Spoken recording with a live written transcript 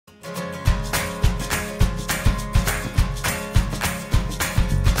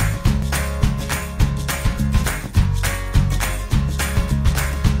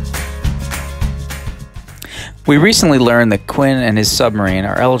We recently learned that Quinn and his submarine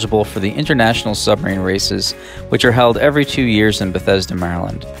are eligible for the International Submarine Races, which are held every 2 years in Bethesda,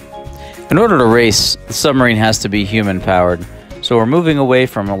 Maryland. In order to race, the submarine has to be human-powered, so we're moving away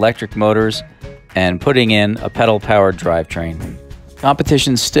from electric motors and putting in a pedal-powered drivetrain.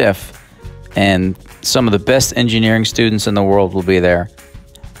 Competition's stiff, and some of the best engineering students in the world will be there.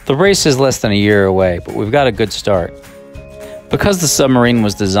 The race is less than a year away, but we've got a good start. Because the submarine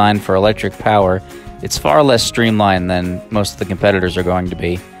was designed for electric power, it's far less streamlined than most of the competitors are going to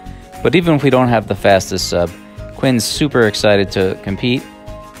be. But even if we don't have the fastest sub, Quinn's super excited to compete,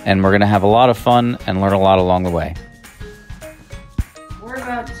 and we're going to have a lot of fun and learn a lot along the way. We're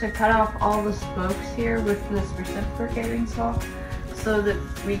about to cut off all the spokes here with this reciprocating saw so that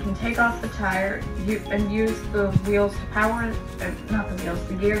we can take off the tire and use the wheels to power,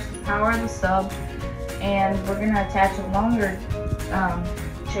 the gears to power the sub, and we're going to attach a longer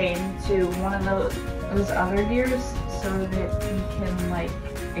chain to one of those other gears so that we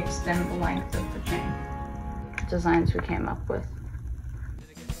can extend the length of the chain. Designs we came up with.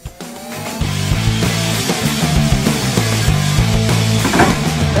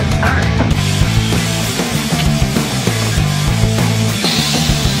 Let's start.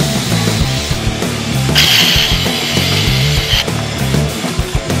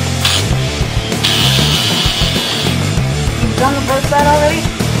 You've done the first side already?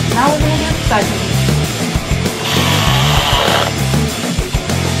 Now we're going to do the second.